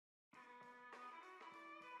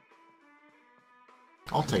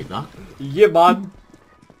I'll take that. Yeah, man.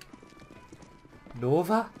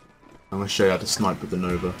 Nova? I'm gonna show you how to snipe with the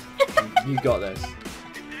Nova. You got this.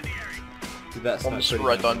 You better I'm snipe just pretty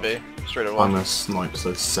right good. down B. Straight away. I'm gonna snipe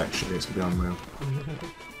so sexually, it's gonna be unreal.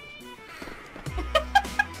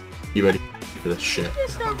 You ready for this shit?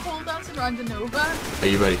 Just start pole dancing around the Nova. Are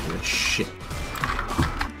you ready for this shit?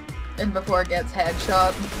 And before it gets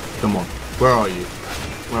headshot. Come on. Where are you?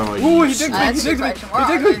 Where are you? Ooh, he digged me! He That's the digged me! question. He Where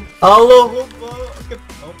are digged they? me! Hello.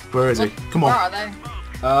 Where is he? Come Where on. are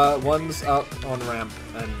they? One's up on ramp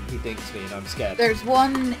and he dinks me and I'm scared. There's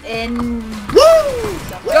one in... Woo!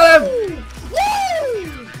 Got him!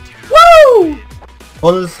 Woo! Woo!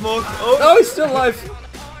 On the smoke. Oh. Oh, he's still alive!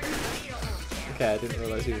 Okay, I didn't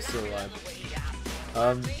realise he was still alive.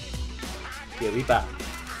 Yeah, we back.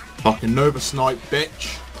 Fucking Nova snipe,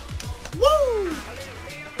 bitch. Woo!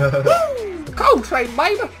 Woo! Cold train,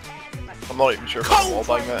 baby! I'm not even sure if I'm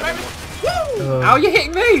wallbang that anymore. Woo! How are you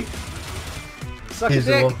hitting me? Suck a He's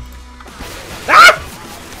the dick. one. Ah!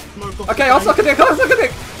 Okay, I'll suck a dick, I'll suck a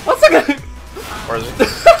dick! I'll suck a dick! Where is he?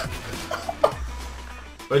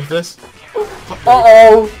 Ready for this?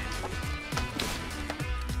 Uh-oh!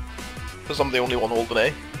 Because I'm the only one holding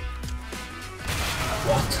A.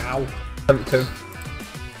 Ow. 72.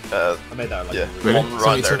 Uh, I made that like yeah. Really? One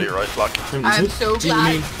right there to 72? your right, Black. I'm so Do you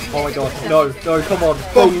glad. mean- Oh my god, no, no, come on.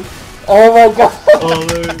 Oh my god! Oh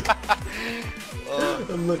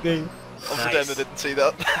no. I'm looking. I'm pretending I didn't see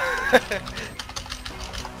that.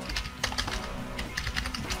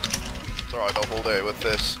 It's alright, I'll hold A with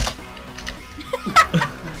this.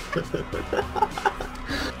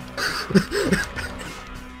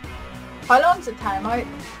 How long's the timeout?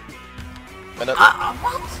 Minute.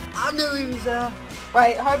 What? I knew he was there.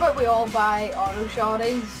 Right, how about we all buy auto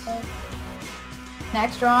shotties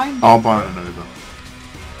next round? I'll buy a Nova.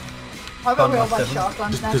 How about we all buy Seven.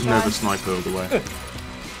 shotguns Just next because Nova round? sniper all the way.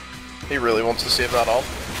 He really wants to save that off.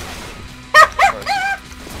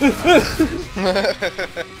 I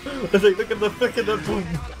was like, look at the boom.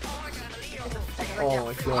 Oh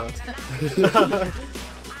my god.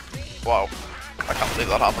 Wow. I can't believe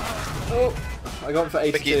that happened. Oh, I got him for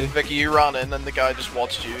 82. Vicky, you ran in and the guy just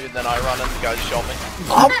watched you, and then I ran in and the guy just shot me.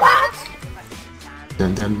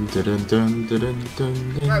 Dun, dun, dun, dun, dun, dun, dun,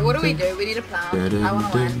 dun, Right, what do we do? We need a plan. I wanna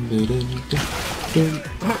win.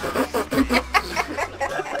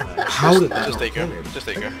 How did that Just not take her. kill him? Just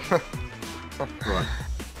take her. Right.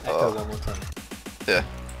 Echo one more time. Yeah.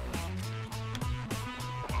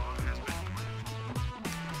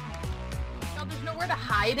 God, there's nowhere to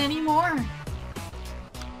hide anymore.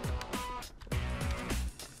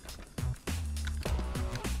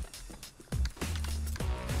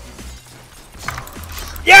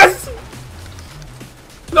 Yes!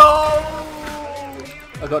 No!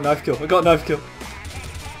 I got knife kill. I got knife kill.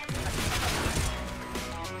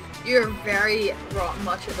 You're very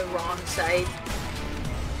much at the wrong side.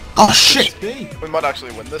 Oh shit! We might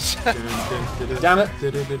actually win this. Damn it.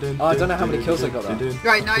 Oh, I don't know how many kills I got though.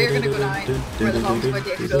 Right, now you're gonna go down where the bomb's about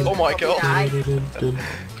to explode. Oh my and God. probably die.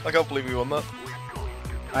 I can't believe we won that.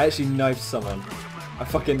 I actually knifed someone. I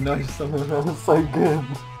fucking knifed someone. That was so good.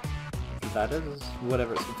 That is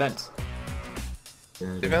whatever it's vents.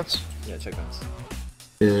 Defense. Yeah, check vents.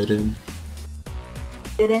 Dun,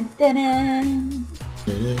 dun, dun.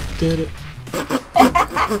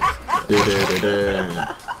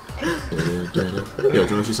 Yo, do you want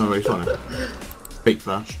to see something really funny? Big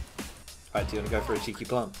flash. Alright, do you want to go for a cheeky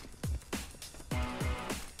plant?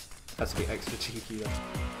 Has to be extra cheeky though.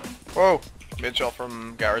 Whoa. Mid shot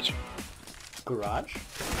from garage. Garage?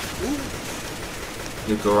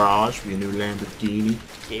 The garage with your new Lamborghini.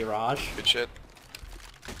 Garage? Good shit.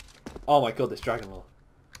 Oh my god, this Dragon Lore.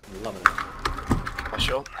 I'm loving it. Nice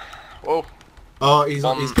shot. Whoa. Oh, he's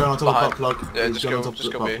going on top of the Behind. butt plug. Yeah, He's just going on go. top of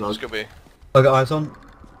Just the go B. butt plug. Just go B. I got eyes on.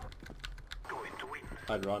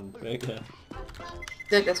 I'd run. Yeah.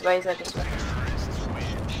 Do this way, do this way.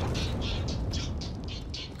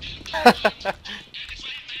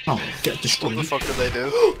 Oh, get What destroyed. the fuck did they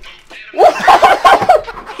do?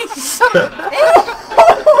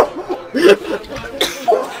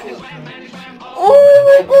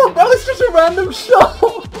 Oh my god, that was just a random shot!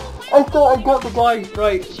 I thought I got the guy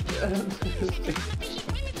right.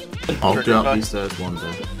 I'll Triggered go up by- these stairs one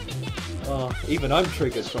day. Oh, even I'm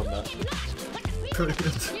triggered from that.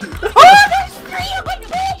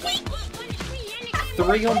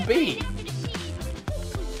 Three on B!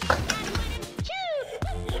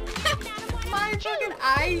 My fucking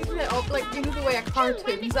eyes lit up like, you know the way a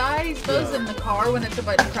cartoon's eyes does in the car when it's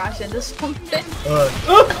about to crash into something?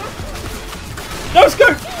 No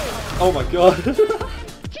scope! Oh my god.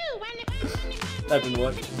 That didn't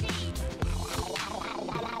work.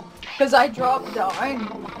 Because I dropped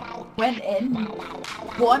down, went in,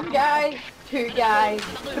 one guy, two guys,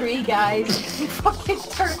 three guys, and fucking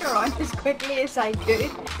turned around as quickly as I could,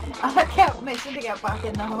 and I kept missing to get back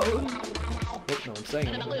in the hole. Look, no one's saying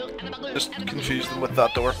anything. Just confuse them with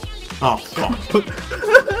that door. Oh, fuck.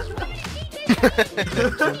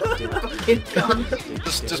 Fucking cunt.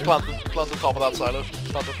 Just plant the top of that silo.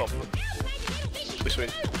 Plant the top of it. Be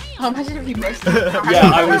sweet. Oh, imagine if you missed it.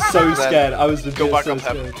 Yeah, I was so Then scared. I was Go back so up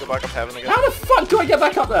heaven. scared. Go back up heaven again. How the fuck do I get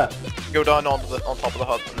back up there? Go down on top of the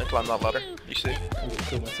hut and then climb that ladder. You see? I'm gonna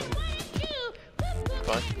kill myself.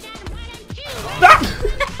 Fine.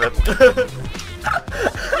 Rip.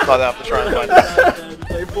 Now they have to try and find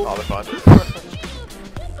it. Oh, they find it.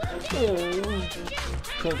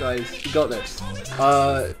 Come on, guys, you got this.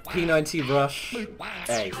 P90 rush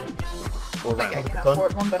A. Or I think I round. can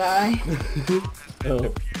afford one, but I...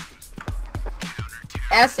 Oh,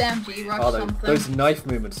 SMG rush oh, something. those knife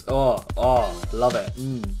movements. Oh, love it.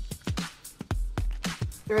 Mm.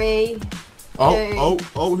 3, Oh,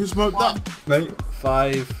 who smoked that? Mate.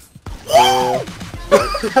 5, 4,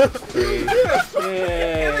 3.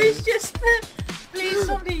 It was just the... Please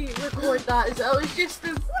somebody record that as well. It was just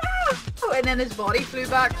the... And then his body flew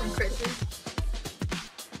back from Chris's.